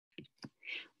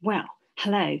Well,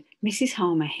 hello, Mrs.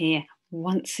 Harmer here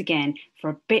once again for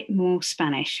a bit more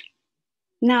Spanish.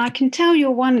 Now, I can tell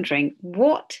you're wondering,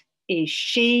 what is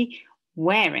she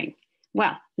wearing?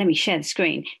 Well, let me share the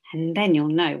screen and then you'll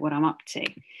know what I'm up to.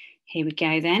 Here we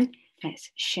go then. Let's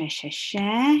share.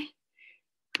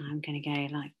 I'm going to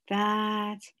go like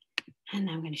that and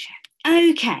I'm going to share.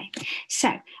 Okay,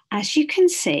 so as you can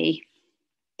see,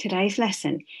 today's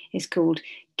lesson is called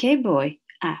Que voy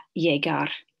a llegar?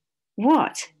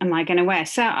 What am I going to wear?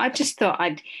 So I just thought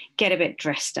I'd get a bit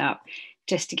dressed up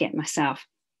just to get myself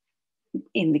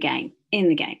in the game.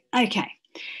 Okay,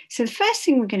 so the first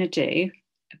thing we're going to do,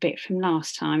 a bit from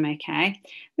last time, okay,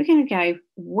 we're going to go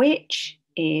which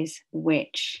is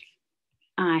which.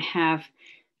 I have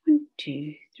 1,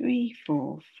 2, 3,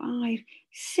 4, 5,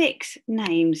 6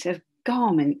 names of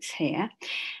garments here,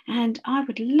 and I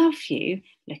would love you,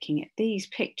 looking at these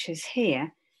pictures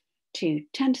here, to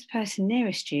turn to the person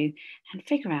nearest you and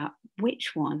figure out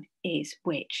which one is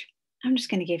which. I'm just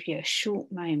going to give you a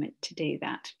short moment to do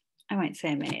that. I won't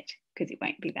say a minute because it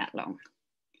won't be that long.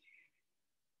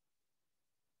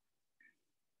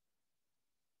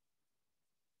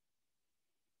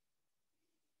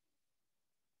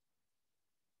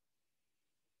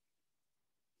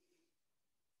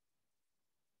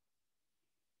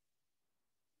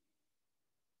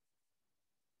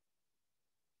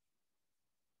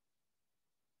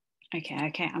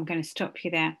 Okay, I'm going to stop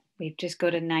you there. We've just got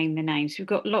to name the names. We've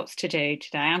got lots to do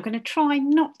today. I'm going to try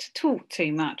not to talk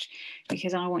too much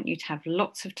because I want you to have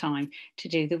lots of time to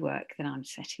do the work that I'm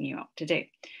setting you up to do.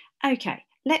 Okay,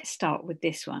 let's start with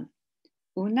this one.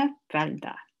 Una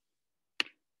falda.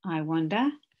 I wonder,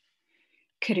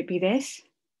 could it be this?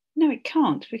 No, it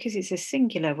can't because it's a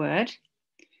singular word.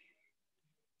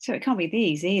 So it can't be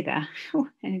these either.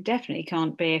 And it definitely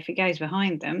can't be if it goes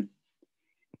behind them.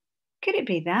 Could it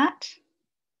be that?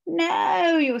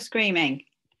 No, you're screaming.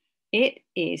 It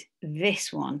is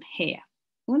this one here.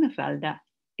 Una falda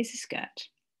is a skirt.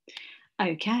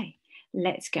 Okay,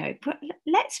 let's go.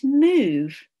 Let's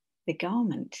move the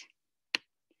garment.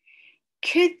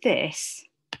 Could this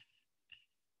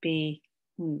be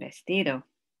un vestido?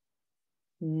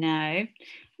 No.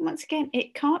 Once again,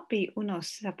 it can't be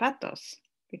unos zapatos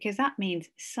because that means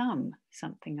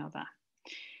something other.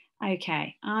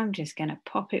 Okay, I'm just going to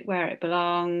pop it where it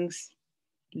belongs.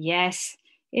 Yes,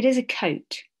 it is a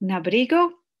coat. Un abrigo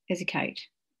is a coat.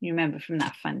 You remember from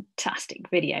that fantastic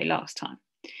video last time.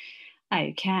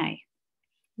 Okay,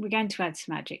 we're going to add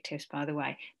some adjectives, by the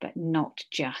way, but not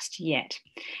just yet.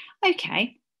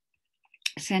 Okay,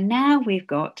 so now we've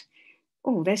got,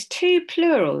 there's 2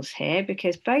 plurals here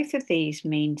because both of these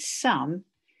mean some.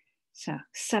 So,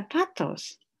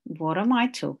 zapatos, what am I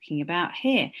talking about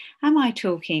here? Am I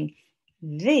talking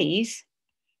these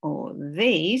or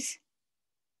these?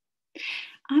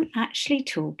 I'm actually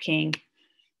talking,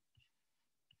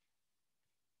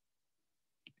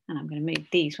 and I'm going to move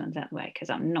these ones out of the way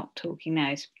because I'm not talking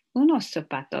those. Unos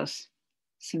zapatos,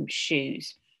 some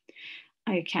shoes.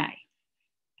 Okay,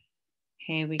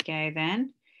 here we go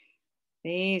then.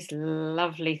 These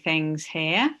lovely things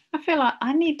here. I feel like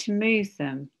I need to move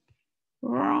them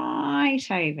right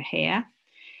over here.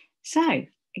 So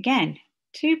again,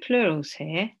 2 plurals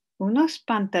here, unos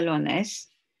pantalones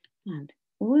and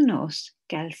unos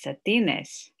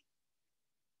calcetines.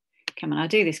 Come on, I'll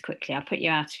do this quickly. I'll put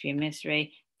you out of your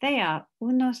misery. They are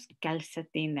unos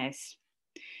calcetines.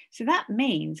 So that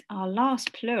means our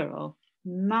last plural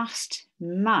must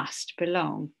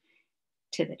belong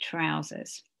to the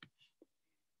trousers.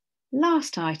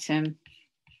 Last item,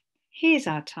 here's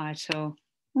our title,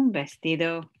 un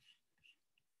vestido.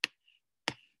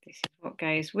 This is what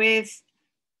goes with.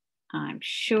 I'm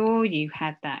sure you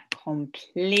had that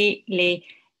completely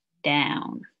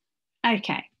down.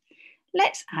 Okay,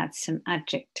 let's add some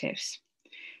adjectives.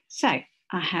 So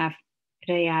I have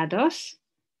rayados,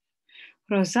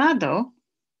 rosado,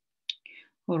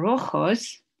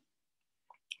 rojos,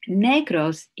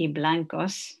 negros y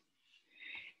blancos,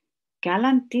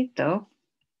 galantito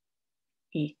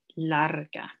y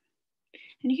larga.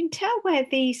 And you can tell where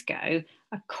these go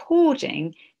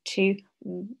according to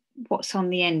what's on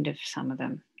the end of some of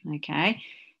them, okay?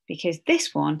 Because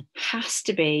this one has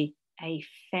to be a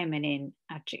feminine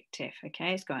adjective,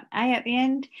 okay? It's got an A at the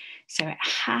end, so it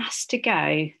has to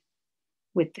go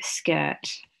with the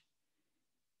skirt.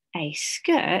 A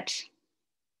skirt,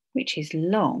 which is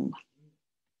long,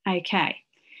 okay?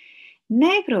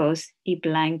 Negros y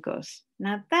blancos.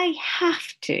 Now they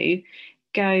have to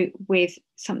go with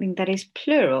something that is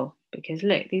plural because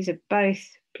look, these are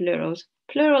both plurals,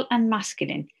 plural and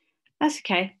masculine. That's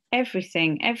okay.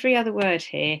 Every other word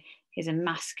here is a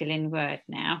masculine word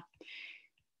now.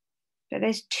 But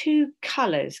there's two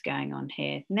colours going on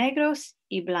here, negros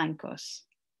y blancos.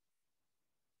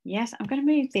 Yes, I'm going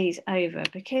to move these over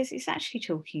because it's actually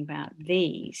talking about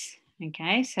these.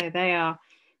 Okay, so they are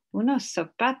unos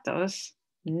zapatos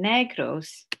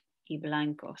negros y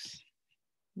blancos.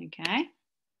 Okay,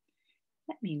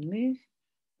 let me move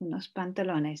unos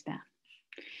pantalones down.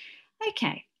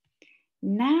 Okay,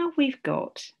 now we've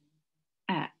got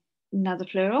another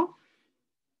plural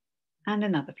and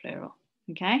another plural.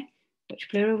 Okay, which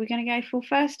plural are we going to go for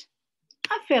first?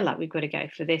 I feel like we've got to go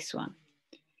for this one.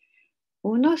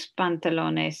 Unos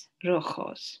pantalones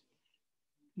rojos.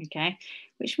 Okay,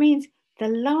 which means the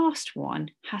last one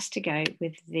has to go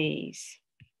with these.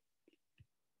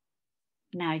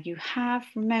 Now you have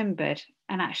remembered,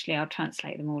 and actually I'll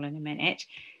translate them all in a minute,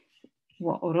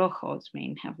 what rojos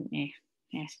mean, haven't you?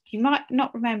 Yes, you might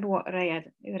not remember what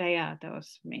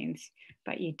rayados means,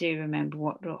 but you do remember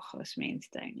what rojos means,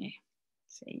 don't you?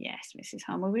 So yes, Mrs.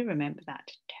 Harmer, we remember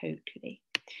that totally.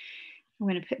 I'm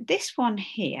going to put this one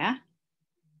here.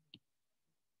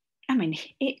 I mean,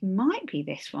 it might be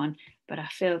this one, but I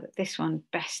feel that this one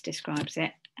best describes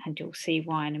it, and you'll see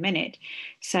why in a minute.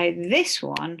 So this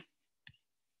one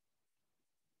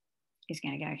is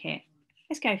going to go here.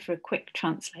 Let's go for a quick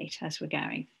translate as we're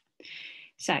going.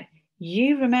 So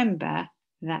you remember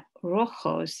that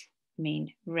rojos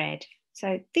mean red.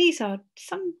 So these are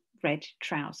some red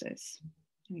trousers.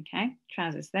 Okay,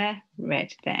 trousers there,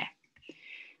 red there.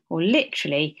 Or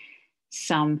literally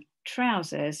some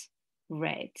trousers,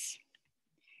 reds.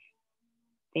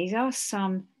 These are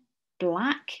some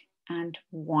black and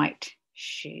white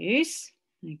shoes.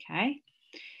 Okay,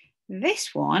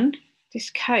 this one, this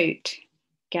coat,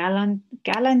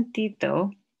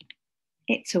 galantito,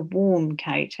 it's a warm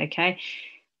coat, okay?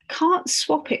 Can't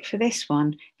swap it for this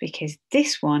one because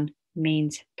this one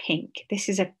means pink. This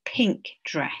is a pink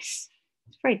dress.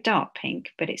 It's very dark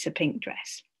pink, but it's a pink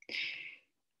dress.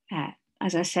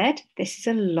 As I said, this is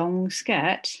a long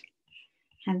skirt.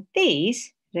 And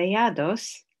these,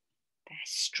 rayados, they're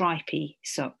stripy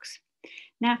socks.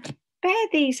 Now, bear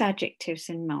these adjectives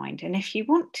in mind, and if you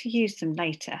want to use them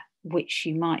later, which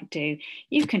you might do,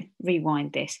 you can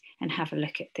rewind this and have a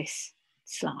look at this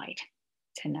slide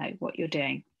to know what you're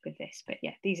doing with this. But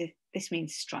yeah, this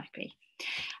means stripy.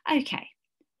 Okay,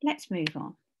 let's move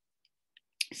on.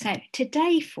 So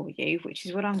today for you, which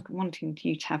is what I'm wanting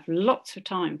you to have lots of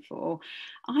time for,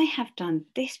 I have done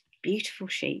this beautiful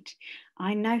sheet.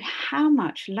 I know how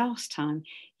much last time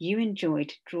you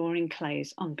enjoyed drawing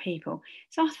clothes on people,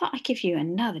 so I thought I'd give you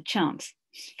another chance.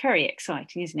 It's very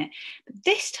exciting, isn't it? But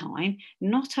this time,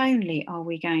 not only are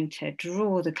we going to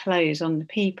draw the clothes on the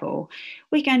people,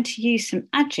 we're going to use some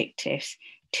adjectives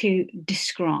to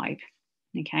describe,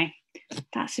 okay?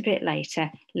 That's a bit later.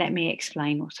 Let me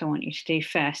explain what I want you to do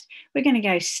first. We're going to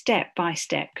go step by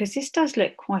step because this does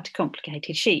look quite a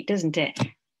complicated sheet, doesn't it?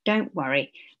 Don't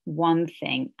worry, one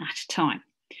thing at a time.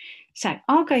 So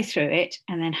I'll go through it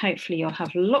and then hopefully you'll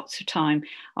have lots of time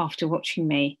after watching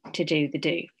me to do the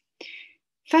do.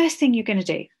 First thing you're going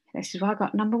to do, this is why I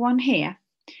got number one here.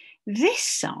 This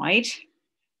side,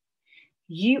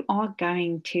 you are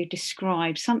going to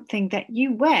describe something that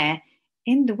you wear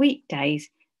in the weekdays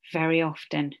very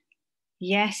often.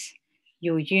 Yes,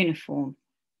 your uniform.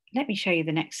 Let me show you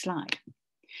the next slide.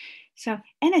 So,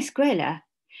 en escuela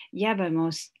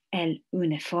llevamos el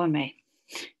uniforme.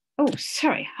 Oh,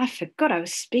 sorry, I forgot I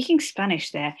was speaking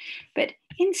Spanish there. But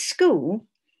in school,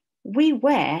 we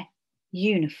wear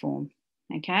uniform,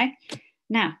 okay?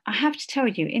 Now, I have to tell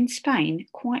you, in Spain,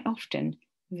 quite often,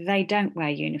 they don't wear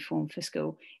uniform for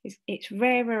school. It's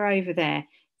rarer over there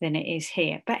than it is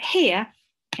here. But here,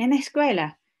 en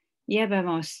escuela,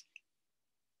 llevamos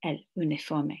el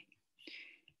uniforme.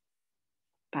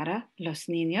 Para los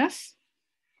niños,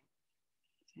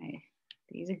 so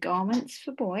these are garments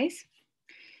for boys.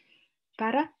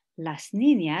 Para las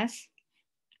niñas,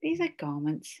 these are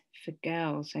garments for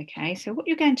girls, okay? So what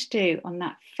you're going to do on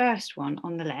that first one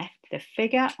on the left, the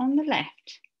figure on the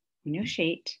left on your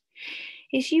sheet,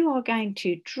 is you are going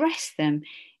to dress them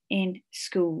in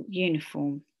school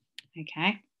uniform,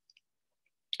 okay?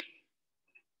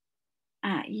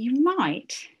 You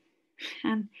might,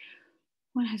 and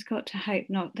one has got to hope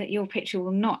not that your picture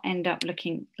will not end up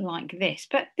looking like this,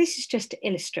 but this is just to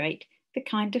illustrate the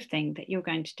kind of thing that you're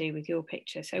going to do with your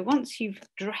picture. So once you've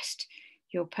dressed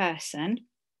your person,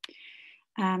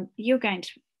 you're going to,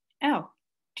 oh,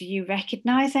 do you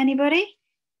recognize anybody?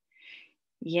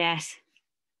 Yes,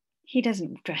 he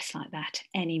doesn't dress like that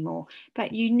anymore,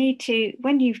 but you need to,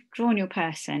 when you've drawn your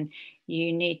person,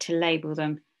 you need to label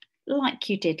them like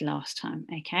you did last time,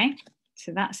 okay?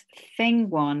 So that's thing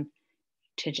one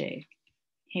to do.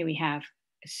 Here we have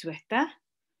a sweater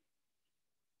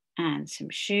and some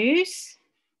shoes,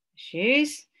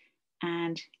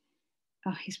 and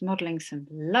oh, he's modelling some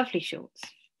lovely shorts.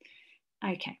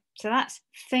 Okay, so that's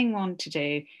thing one to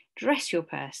do. Dress your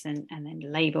person and then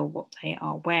label what they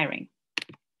are wearing.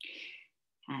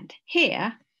 And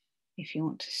here, if you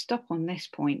want to stop on this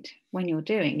point when you're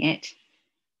doing it,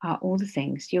 are all the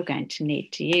things you're going to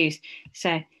need to use.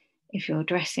 So if you're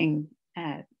dressing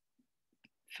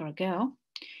for a girl,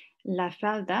 la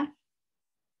falda,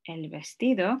 el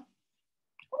vestido,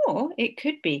 or it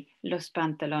could be los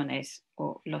pantalones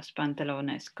or los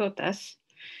pantalones cortas.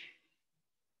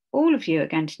 All of you are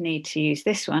going to need to use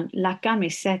this one, la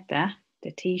camiseta,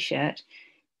 the t-shirt,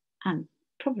 and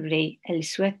probably el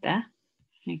suéter,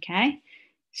 okay?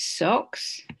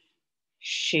 Socks,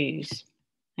 shoes,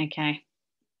 okay?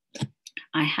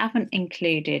 I haven't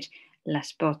included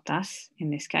las botas in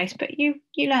this case, but you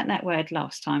learnt that word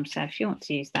last time, so if you want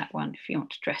to use that one, if you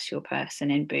want to dress your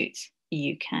person in boots,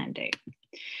 you can do.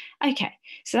 Okay,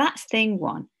 so that's thing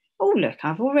one. Oh, look,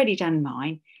 I've already done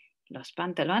mine. Los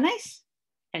pantalones,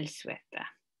 el suéter.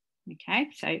 Okay,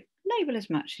 so label as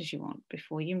much as you want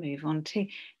before you move on to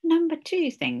number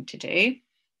two thing to do.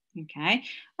 Okay,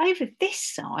 over this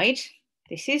side,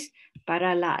 this is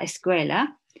para la escuela.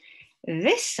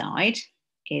 This side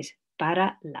is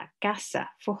para la casa,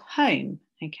 for home.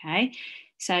 Okay,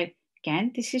 so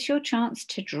again, this is your chance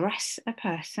to dress a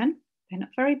person. They're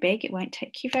not very big, it won't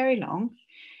take you very long.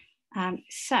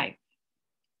 So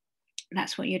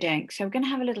that's what you're doing. So we're going to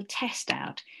have a little test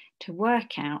out to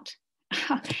work out.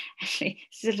 Actually,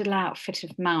 this is a little outfit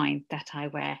of mine that I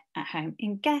wear at home.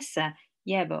 En casa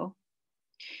llevo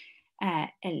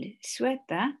el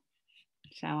suéter.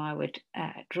 So I would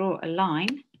draw a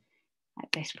line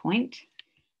at this point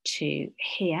to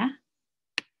here.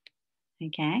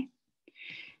 Okay.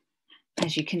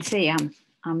 As you can see,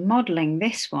 I'm modeling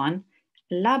this one,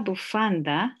 la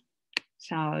bufanda.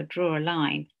 So I'll draw a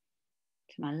line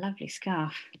to my lovely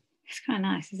scarf. It's quite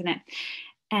nice, isn't it?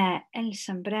 El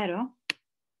sombrero.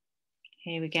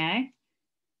 Here we go.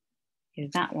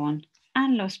 Is that one.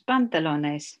 And los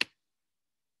pantalones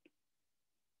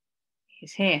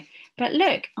is here. But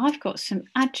look, I've got some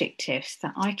adjectives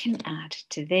that I can add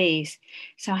to these.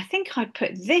 So I think I'd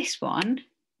put this one.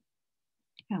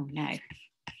 Oh no,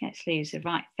 let's lose the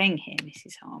right thing here,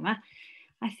 Mrs. Harmer.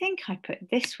 I think I put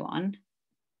this one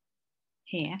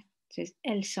here. So it's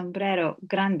el sombrero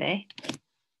grande,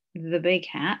 the big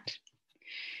hat.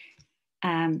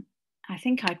 I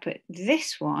think I put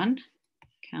this one.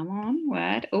 Come on,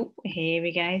 word. Oh, here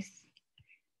we go.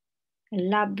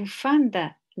 La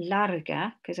bufanda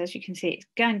larga, because as you can see, it's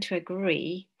going to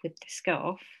agree with the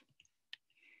scarf.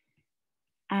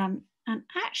 And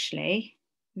actually,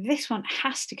 this one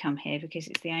has to come here because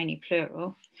it's the only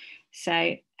plural. So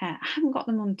I haven't got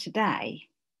them on today.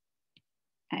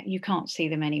 You can't see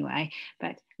them anyway,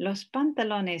 but los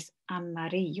pantalones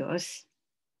amarillos,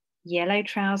 yellow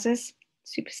trousers,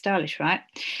 super stylish, right?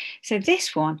 So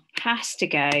this one has to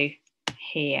go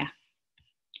here.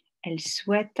 El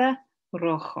suéter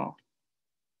rojo.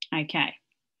 Okay,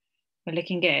 we're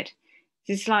looking good.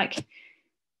 This is like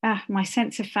my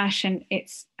sense of fashion.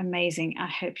 It's amazing. I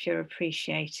hope you're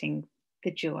appreciating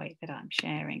the joy that I'm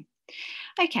sharing.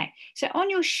 Okay, so on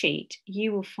your sheet,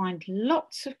 you will find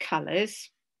lots of colours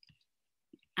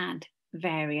and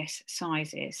various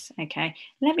sizes. Okay,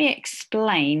 let me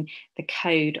explain the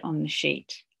code on the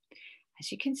sheet.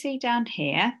 As you can see down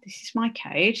here, this is my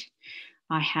code.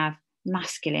 I have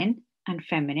masculine and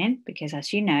feminine because,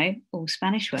 as you know, all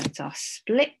Spanish words are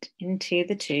split into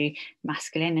the two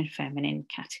masculine and feminine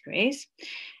categories.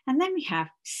 And then we have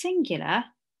singular,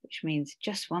 which means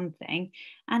just one thing,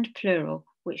 and plural,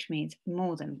 which means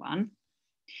more than one.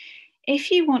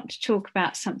 If you want to talk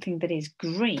about something that is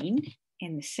green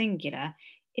in the singular,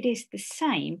 it is the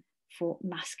same for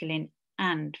masculine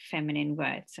and feminine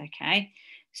words, okay?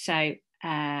 So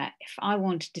if I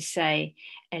wanted to say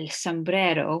el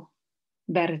sombrero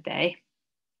verde,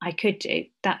 I could do,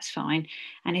 that's fine.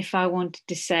 And if I wanted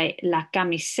to say la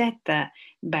camiseta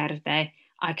verde,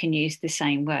 I can use the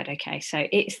same word, okay? So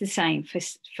it's the same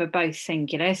for both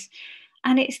singulars,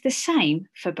 and it's the same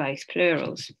for both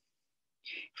plurals.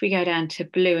 If we go down to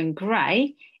blue and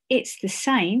grey, it's the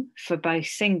same for both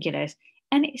singulars,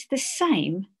 and it's the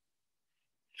same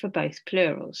for both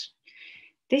plurals.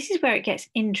 This is where it gets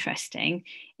interesting.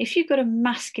 If you've got a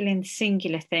masculine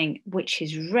singular thing which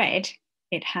is red,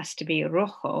 it has to be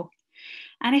rojo.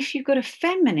 And if you've got a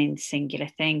feminine singular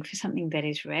thing for something that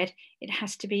is red, it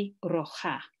has to be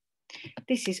roja.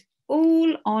 This is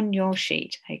all on your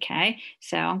sheet, okay?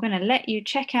 So I'm going to let you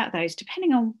check out those.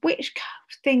 Depending on which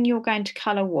thing you're going to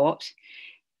colour what,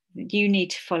 you need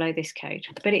to follow this code,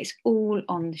 but it's all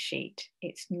on the sheet.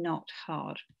 It's not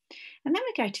hard. And then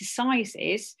we go to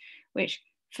sizes, which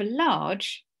for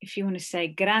large, if you want to say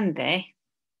grande,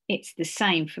 it's the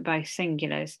same for both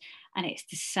singulars and it's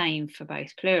the same for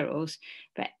both plurals,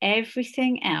 but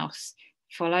everything else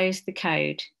follows the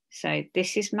code. So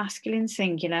this is masculine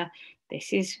singular,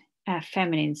 this is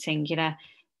feminine singular,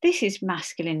 this is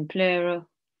masculine plural,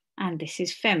 and this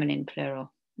is feminine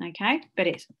plural, okay? But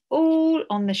it's all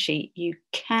on the sheet. You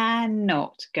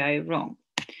cannot go wrong.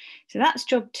 So that's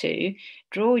job 2.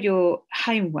 Draw your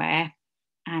homeware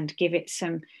and give it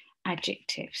some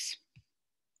adjectives.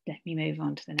 Let me move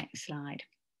on to the next slide.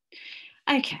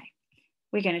 Okay,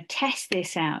 we're going to test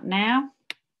this out now,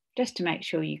 just to make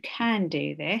sure you can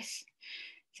do this.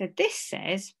 So this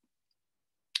says,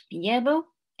 llevo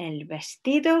el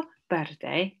vestido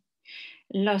verde,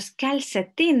 los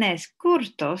calcetines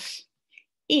cortos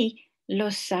y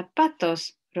los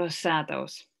zapatos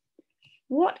rosados.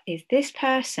 What is this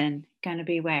person going to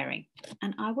be wearing?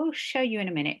 And I will show you in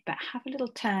a minute, but have a little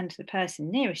turn to the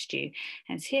person nearest you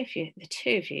and see if the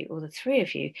 2 of you or the 3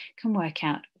 of you can work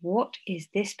out what is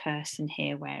this person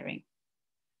here wearing.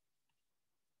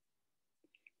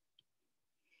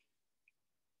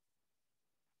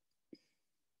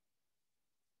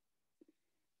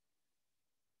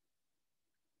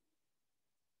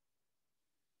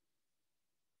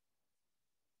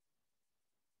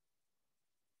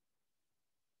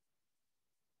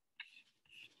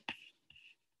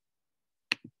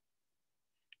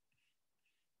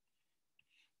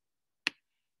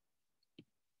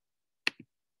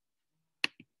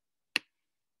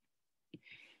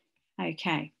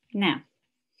 Okay, now,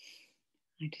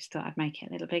 I just thought I'd make it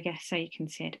a little bigger so you can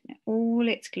see it in all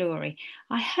its glory.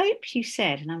 I hope you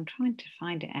said, and I'm trying to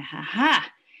find it, aha,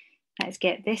 let's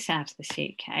get this out of the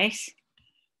suitcase.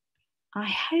 I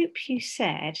hope you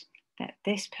said that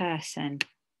this person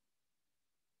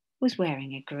was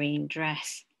wearing a green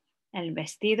dress, el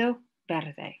vestido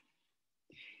verde.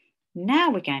 Now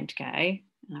we're going to go,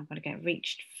 and I've got to get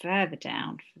reached further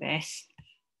down for this.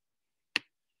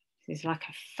 This is like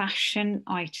a fashion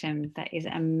item that is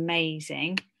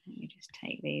amazing. Let me just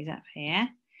take these up here.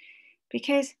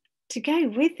 Because to go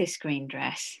with this green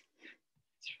dress,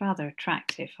 it's rather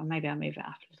attractive. Or maybe I'll move it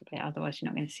up a little bit, otherwise you're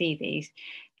not going to see these.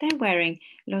 They're wearing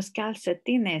los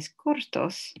calcetines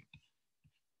cortos.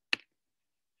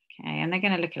 Okay, and they're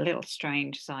going to look a little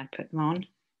strange as I put them on.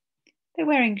 They're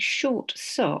wearing short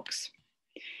socks.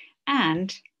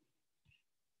 And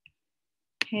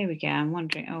here we go. I'm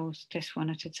wondering, oh, just one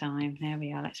at a time. There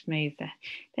we are. Let's move there.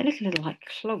 They look a little like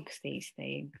clogs, these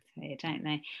things here, don't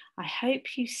they? I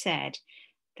hope you said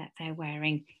that they're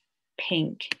wearing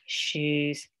pink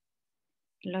shoes.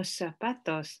 Los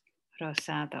zapatos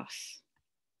rosados.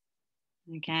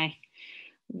 Okay.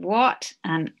 What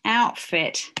an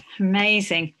outfit.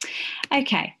 Amazing.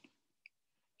 Okay.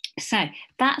 So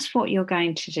that's what you're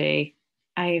going to do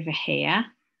over here.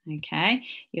 Okay,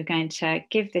 you're going to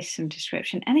give this some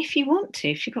description, and if you want to,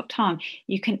 if you've got time,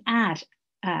 you can add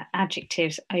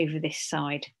adjectives over this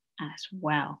side as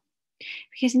well.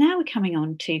 Because now we're coming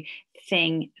on to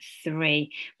thing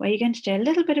 3, where you're going to do a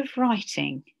little bit of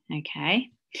writing. Okay,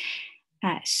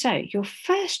 so your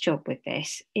first job with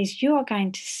this is you are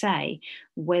going to say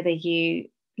whether you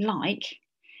like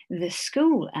the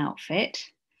school outfit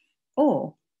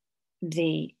or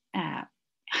the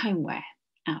homeware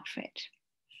outfit.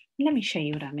 Let me show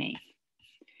you what I mean.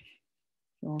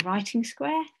 Your writing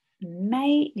square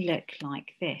may look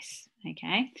like this,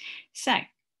 okay? So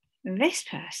this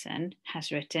person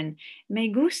has written,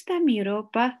 me gusta mi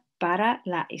ropa para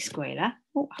la escuela.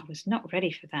 Oh, I was not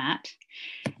ready for that.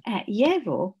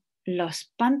 Llevo los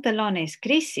pantalones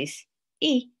grises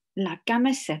y la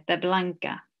camiseta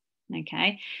blanca.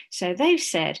 Okay, so they've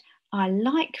said, I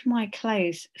like my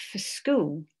clothes for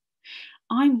school.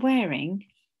 I'm wearing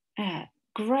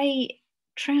grey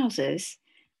trousers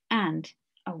and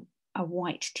a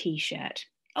white t-shirt.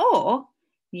 Or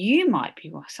you might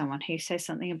be someone who says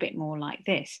something a bit more like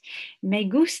this. Me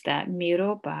gusta mi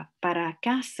ropa para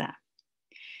casa.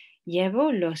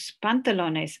 Llevo los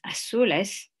pantalones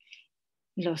azules,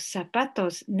 los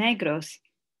zapatos negros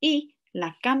y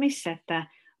la camiseta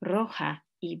roja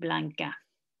y blanca.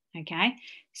 Okay,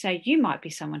 so you might be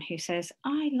someone who says,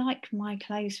 I like my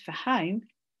clothes for home.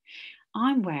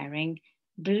 I'm wearing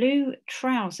blue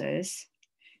trousers,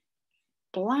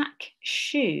 black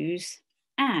shoes,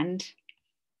 and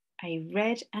a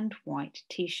red and white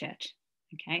t-shirt.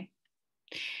 Okay.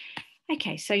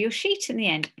 Okay, so your sheet in the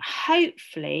end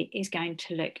hopefully is going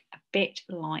to look a bit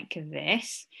like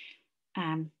this.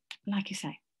 Like I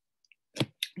say,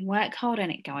 work hard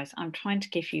on it, guys. I'm trying to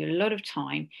give you a lot of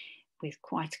time with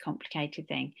quite a complicated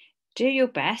thing. Do your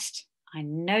best. I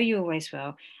know you always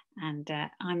will. And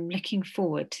I'm looking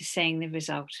forward to seeing the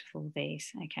result of all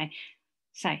these. Okay,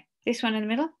 so this one in the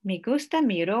middle. Me gusta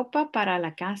mi ropa para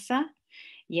la casa.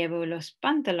 Llevo los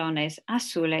pantalones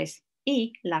azules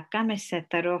y la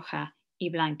camiseta roja y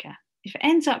blanca. If it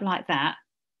ends up like that,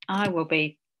 I will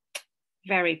be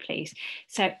very pleased.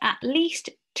 So at least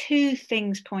 2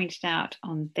 things pointed out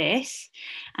on this,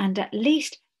 and at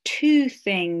least 2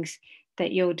 things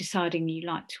that you're deciding you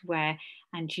like to wear,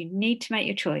 and you need to make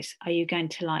your choice. Are you going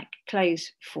to like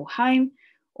clothes for home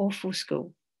or for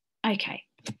school? Okay,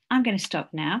 I'm going to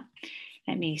stop now.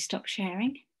 Let me stop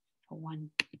sharing for one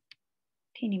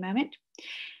teeny moment.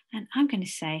 And I'm going to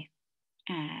say,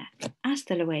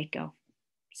 hasta luego.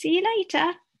 See you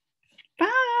later.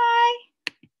 Bye.